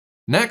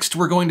Next,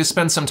 we're going to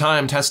spend some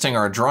time testing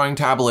our drawing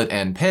tablet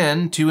and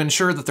pen to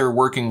ensure that they're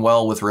working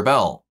well with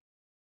Rebelle.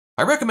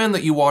 I recommend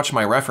that you watch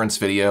my reference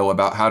video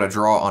about how to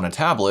draw on a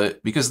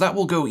tablet because that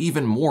will go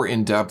even more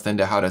in depth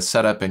into how to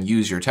set up and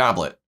use your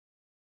tablet.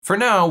 For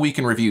now, we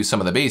can review some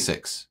of the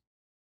basics.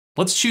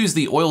 Let's choose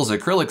the Oils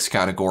Acrylics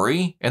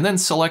category and then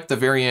select the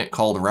variant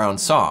called Round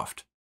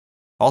Soft.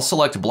 I'll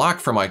select black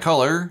for my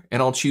color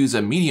and I'll choose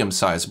a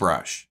medium-size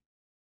brush.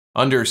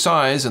 Under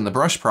Size in the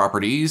brush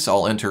properties,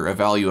 I'll enter a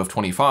value of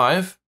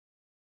 25.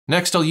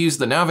 Next, I'll use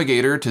the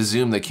navigator to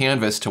zoom the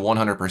canvas to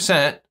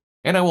 100%,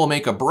 and I will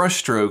make a brush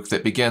stroke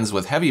that begins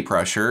with heavy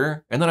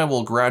pressure, and then I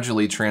will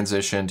gradually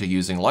transition to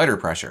using lighter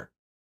pressure.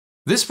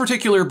 This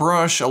particular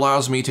brush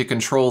allows me to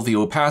control the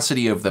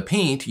opacity of the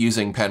paint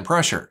using pen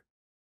pressure.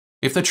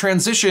 If the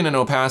transition in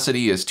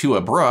opacity is too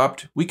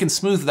abrupt, we can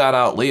smooth that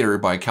out later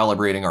by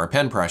calibrating our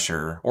pen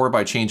pressure, or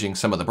by changing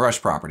some of the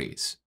brush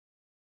properties.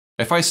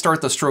 If I start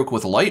the stroke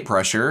with light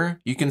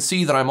pressure, you can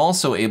see that I'm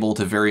also able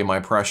to vary my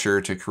pressure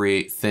to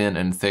create thin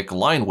and thick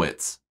line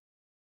widths.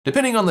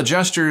 Depending on the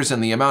gestures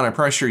and the amount of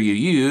pressure you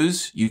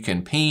use, you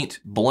can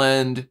paint,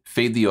 blend,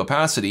 fade the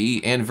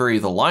opacity, and vary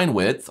the line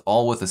width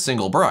all with a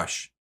single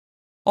brush.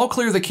 I'll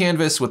clear the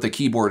canvas with the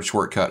keyboard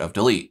shortcut of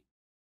Delete.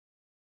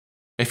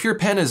 If your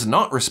pen is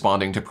not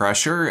responding to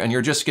pressure and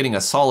you're just getting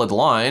a solid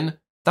line,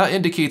 that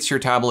indicates your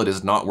tablet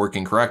is not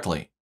working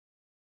correctly.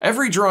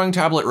 Every drawing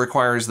tablet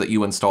requires that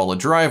you install a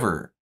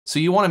driver, so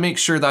you want to make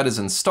sure that is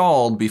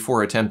installed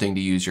before attempting to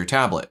use your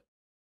tablet.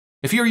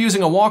 If you're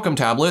using a Wacom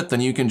tablet,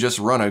 then you can just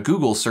run a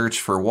Google search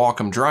for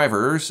Wacom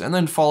drivers and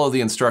then follow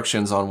the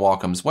instructions on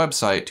Wacom's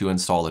website to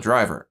install the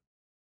driver.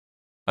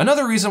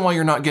 Another reason why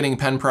you're not getting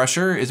pen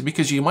pressure is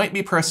because you might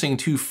be pressing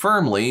too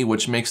firmly,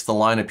 which makes the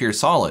line appear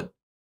solid.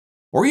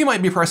 Or you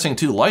might be pressing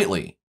too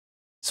lightly.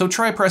 So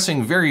try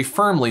pressing very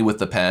firmly with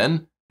the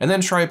pen, and then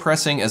try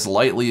pressing as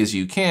lightly as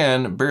you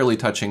can, barely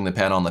touching the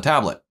pen on the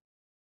tablet.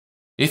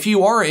 If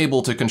you are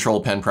able to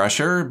control pen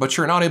pressure, but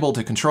you're not able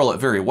to control it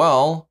very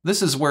well,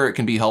 this is where it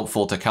can be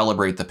helpful to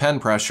calibrate the pen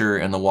pressure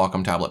in the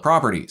Wacom tablet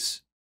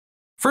properties.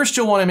 First,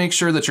 you'll want to make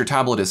sure that your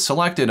tablet is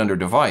selected under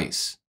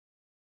Device.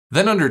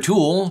 Then under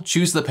Tool,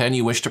 choose the pen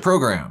you wish to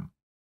program.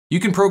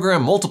 You can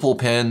program multiple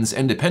pens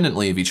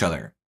independently of each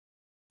other.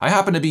 I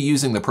happen to be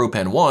using the Pro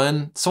Pen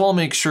 1, so I'll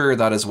make sure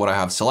that is what I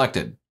have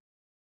selected.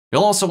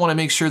 You'll also want to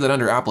make sure that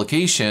under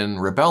Application,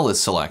 Rebelle is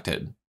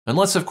selected,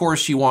 unless of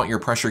course you want your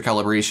pressure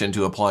calibration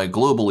to apply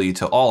globally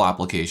to all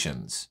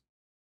applications.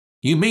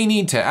 You may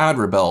need to add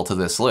Rebelle to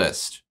this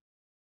list.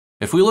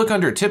 If we look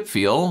under Tip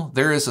Feel,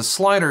 there is a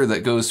slider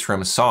that goes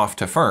from soft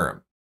to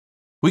firm.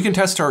 We can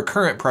test our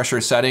current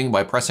pressure setting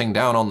by pressing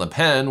down on the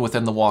pen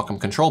within the Wacom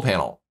control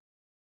panel.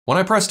 When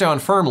I press down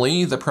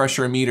firmly, the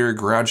pressure meter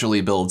gradually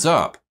builds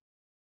up.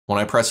 When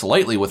I press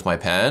lightly with my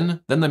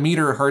pen, then the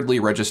meter hardly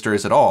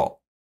registers at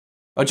all.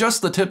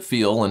 Adjust the tip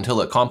feel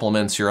until it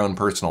complements your own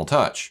personal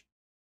touch.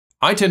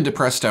 I tend to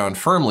press down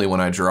firmly when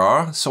I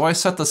draw, so I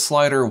set the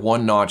slider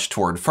one notch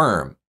toward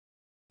firm.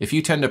 If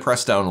you tend to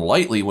press down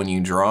lightly when you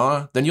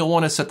draw, then you'll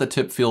want to set the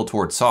tip feel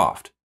toward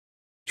soft.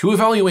 To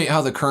evaluate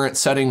how the current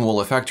setting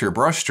will affect your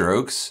brush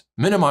strokes,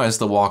 minimize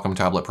the Wacom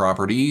tablet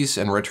properties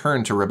and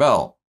return to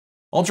Rebelle.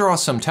 I'll draw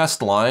some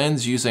test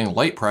lines using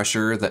light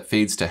pressure that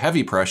fades to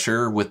heavy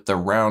pressure with the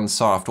Round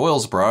Soft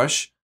Oils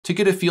brush to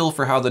get a feel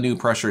for how the new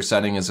pressure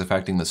setting is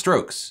affecting the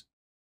strokes.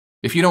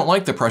 If you don't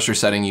like the pressure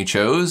setting you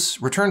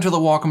chose, return to the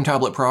Wacom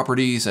tablet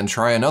properties and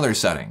try another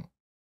setting.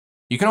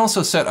 You can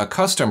also set a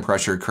custom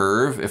pressure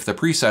curve if the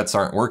presets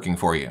aren't working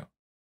for you.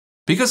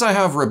 Because I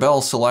have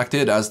Rebelle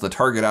selected as the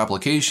target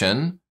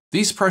application,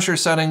 these pressure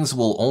settings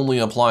will only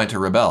apply to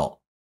Rebelle.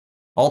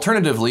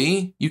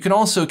 Alternatively, you can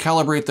also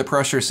calibrate the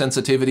pressure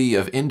sensitivity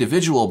of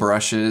individual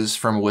brushes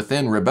from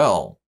within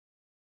Rebelle.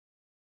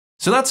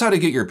 So that's how to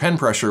get your pen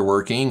pressure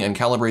working and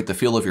calibrate the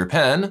feel of your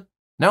pen.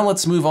 Now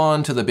let's move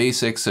on to the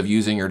basics of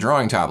using your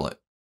drawing tablet.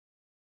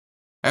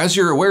 As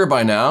you're aware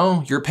by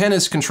now, your pen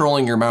is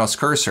controlling your mouse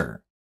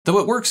cursor. Though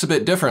it works a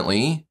bit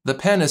differently, the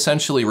pen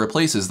essentially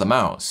replaces the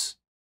mouse.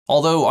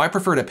 Although I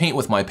prefer to paint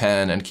with my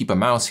pen and keep a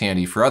mouse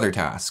handy for other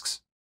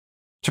tasks.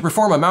 To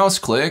perform a mouse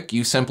click,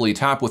 you simply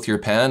tap with your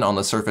pen on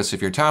the surface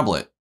of your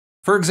tablet.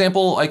 For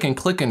example, I can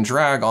click and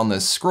drag on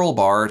this scroll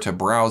bar to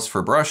browse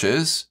for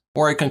brushes,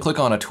 or I can click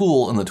on a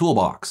tool in the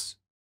toolbox.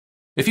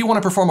 If you want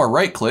to perform a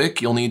right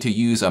click, you'll need to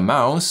use a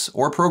mouse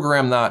or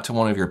program that to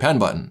one of your pen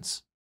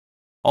buttons.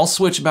 I'll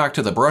switch back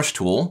to the brush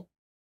tool.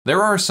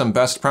 There are some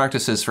best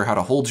practices for how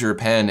to hold your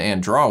pen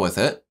and draw with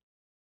it.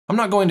 I'm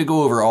not going to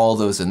go over all of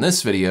those in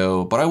this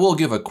video, but I will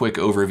give a quick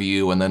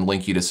overview and then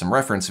link you to some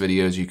reference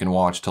videos you can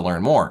watch to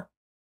learn more.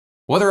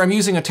 Whether I'm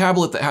using a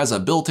tablet that has a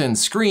built-in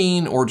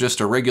screen or just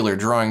a regular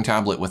drawing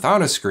tablet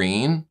without a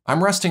screen,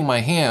 I'm resting my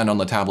hand on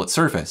the tablet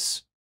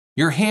surface.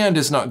 Your hand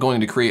is not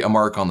going to create a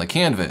mark on the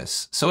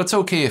canvas, so it's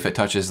okay if it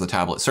touches the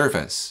tablet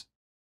surface.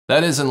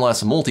 That is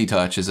unless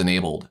multi-touch is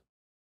enabled.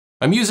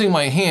 I'm using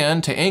my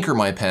hand to anchor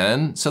my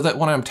pen so that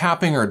when I'm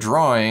tapping or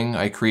drawing,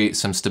 I create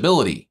some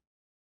stability.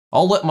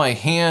 I'll let my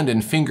hand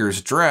and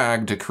fingers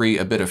drag to create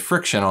a bit of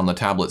friction on the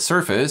tablet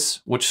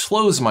surface, which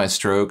slows my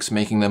strokes,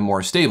 making them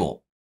more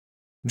stable.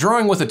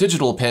 Drawing with a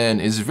digital pen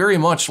is very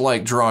much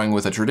like drawing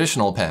with a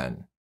traditional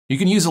pen. You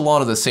can use a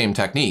lot of the same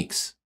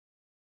techniques.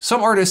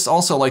 Some artists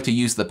also like to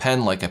use the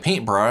pen like a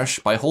paintbrush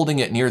by holding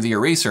it near the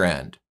eraser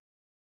end.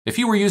 If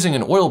you were using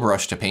an oil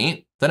brush to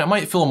paint, then it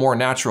might feel more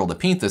natural to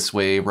paint this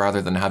way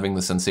rather than having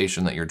the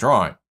sensation that you're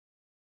drawing.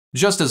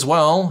 Just as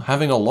well,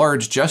 having a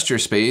large gesture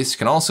space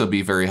can also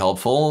be very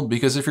helpful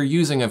because if you're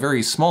using a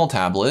very small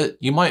tablet,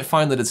 you might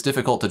find that it's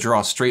difficult to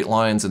draw straight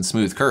lines and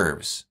smooth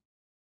curves.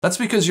 That's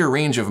because your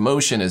range of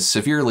motion is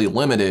severely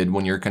limited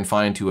when you're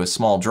confined to a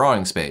small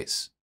drawing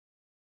space.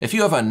 If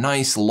you have a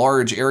nice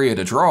large area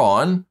to draw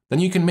on, then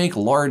you can make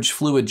large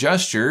fluid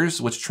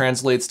gestures, which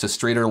translates to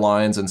straighter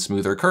lines and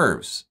smoother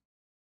curves.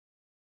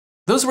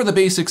 Those were the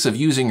basics of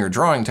using your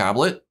drawing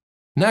tablet.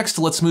 Next,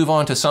 let's move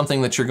on to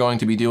something that you're going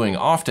to be doing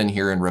often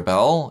here in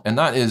Rebelle, and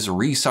that is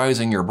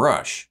resizing your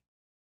brush.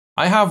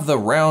 I have the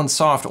round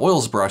soft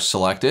oils brush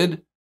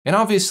selected, and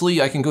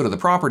obviously I can go to the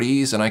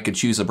properties and I could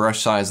choose a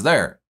brush size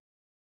there.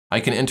 I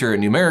can enter a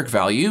numeric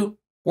value,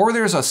 or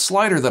there's a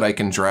slider that I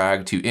can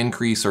drag to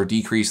increase or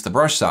decrease the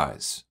brush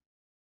size.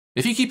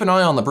 If you keep an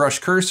eye on the brush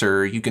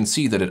cursor, you can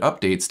see that it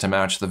updates to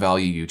match the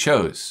value you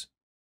chose.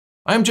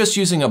 I'm just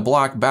using a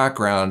black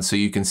background so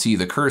you can see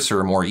the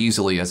cursor more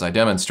easily as I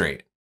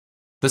demonstrate.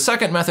 The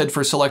second method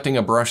for selecting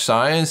a brush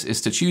size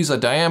is to choose a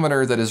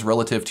diameter that is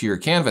relative to your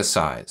canvas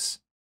size.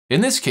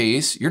 In this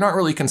case, you're not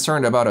really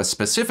concerned about a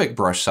specific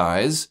brush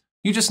size,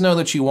 you just know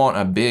that you want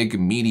a big,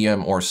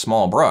 medium, or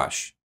small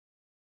brush.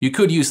 You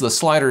could use the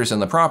sliders in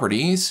the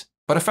properties,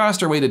 but a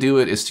faster way to do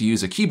it is to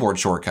use a keyboard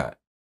shortcut.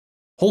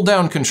 Hold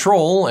down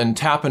Ctrl and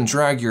tap and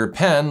drag your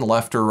pen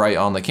left or right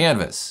on the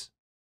canvas.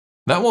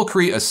 That will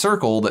create a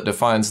circle that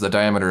defines the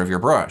diameter of your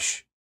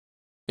brush.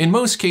 In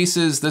most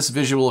cases, this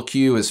visual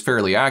cue is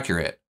fairly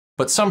accurate,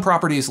 but some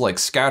properties like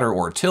scatter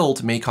or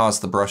tilt may cause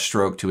the brush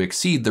stroke to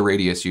exceed the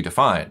radius you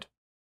defined.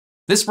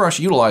 This brush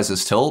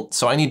utilizes tilt,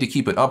 so I need to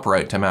keep it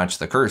upright to match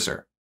the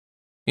cursor.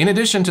 In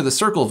addition to the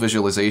circle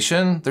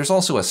visualization, there's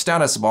also a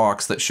status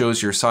box that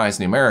shows your size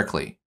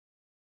numerically.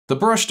 The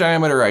brush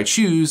diameter I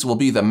choose will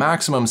be the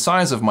maximum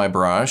size of my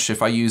brush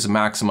if I use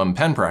maximum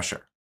pen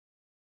pressure.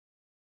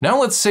 Now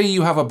let's say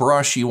you have a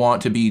brush you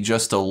want to be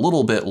just a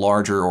little bit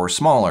larger or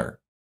smaller.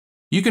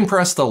 You can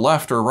press the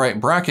left or right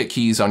bracket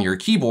keys on your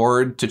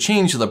keyboard to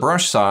change the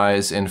brush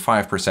size in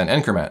 5%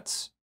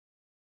 increments.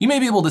 You may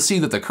be able to see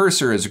that the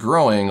cursor is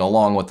growing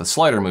along with the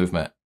slider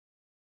movement.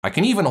 I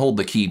can even hold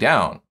the key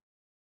down.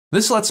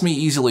 This lets me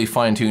easily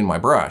fine-tune my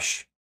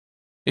brush.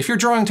 If your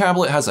drawing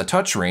tablet has a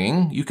touch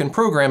ring, you can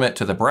program it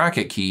to the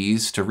bracket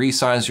keys to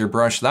resize your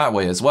brush that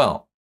way as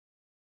well.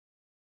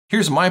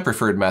 Here's my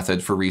preferred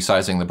method for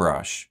resizing the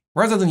brush.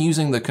 Rather than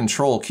using the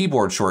Control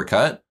keyboard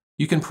shortcut,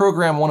 you can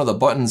program one of the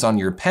buttons on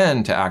your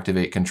pen to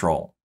activate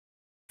Control.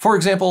 For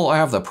example, I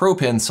have the Pro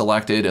pin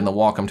selected in the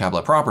Wacom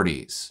tablet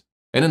properties.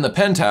 And in the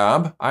Pen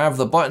tab, I have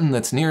the button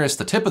that's nearest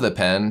the tip of the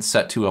pen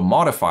set to a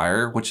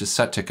modifier, which is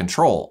set to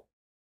Control.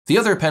 The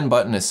other pen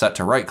button is set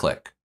to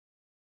right-click.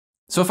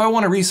 So if I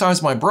want to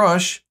resize my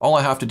brush, all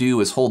I have to do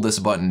is hold this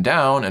button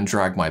down and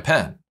drag my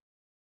pen.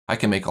 I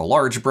can make a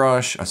large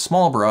brush, a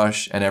small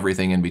brush, and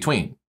everything in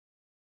between.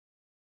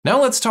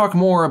 Now let's talk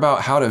more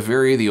about how to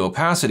vary the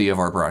opacity of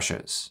our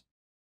brushes.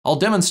 I'll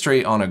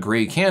demonstrate on a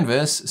gray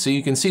canvas so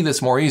you can see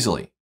this more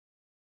easily.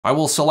 I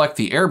will select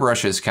the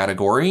airbrushes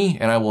category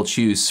and I will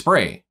choose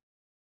spray.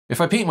 If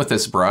I paint with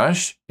this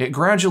brush, it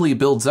gradually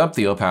builds up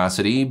the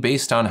opacity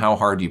based on how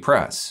hard you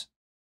press.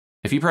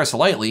 If you press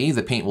lightly,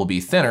 the paint will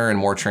be thinner and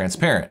more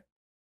transparent.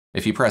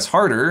 If you press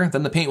harder,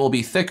 then the paint will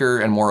be thicker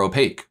and more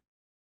opaque.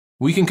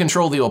 We can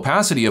control the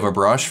opacity of a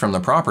brush from the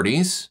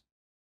properties.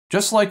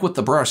 Just like with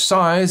the brush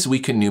size, we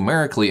can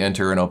numerically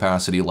enter an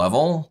opacity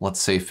level,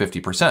 let's say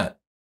 50%.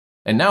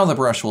 And now the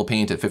brush will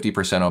paint at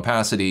 50%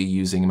 opacity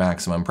using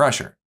maximum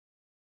pressure.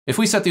 If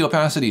we set the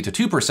opacity to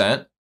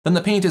 2%, then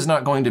the paint is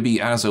not going to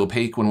be as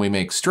opaque when we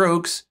make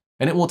strokes,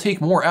 and it will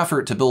take more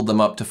effort to build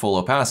them up to full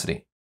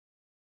opacity.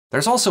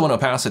 There's also an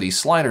opacity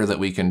slider that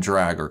we can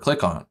drag or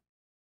click on.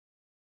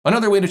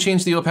 Another way to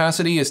change the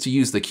opacity is to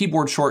use the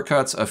keyboard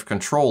shortcuts of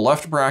Control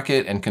left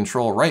bracket and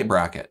Control right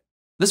bracket.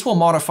 This will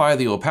modify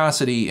the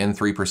opacity in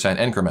 3%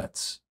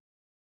 increments.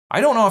 I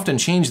don't often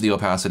change the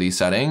opacity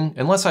setting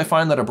unless I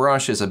find that a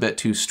brush is a bit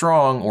too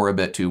strong or a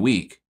bit too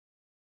weak.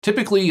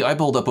 Typically, I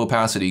build up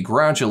opacity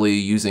gradually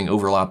using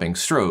overlapping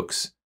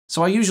strokes,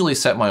 so I usually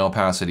set my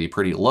opacity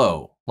pretty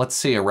low, let's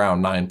say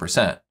around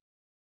 9%.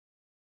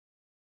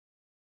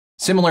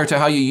 Similar to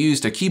how you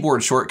used a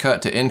keyboard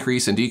shortcut to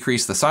increase and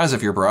decrease the size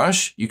of your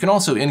brush, you can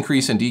also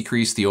increase and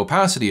decrease the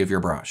opacity of your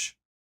brush.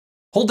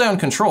 Hold down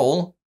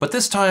Control, but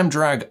this time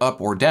drag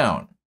up or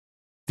down.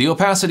 The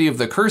opacity of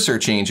the cursor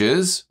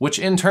changes, which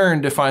in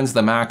turn defines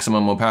the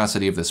maximum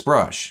opacity of this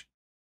brush.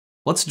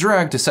 Let's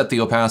drag to set the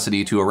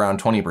opacity to around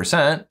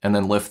 20% and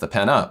then lift the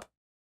pen up.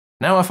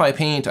 Now if I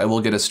paint, I will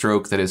get a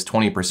stroke that is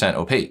 20%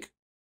 opaque.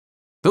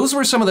 Those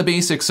were some of the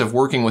basics of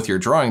working with your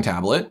drawing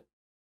tablet.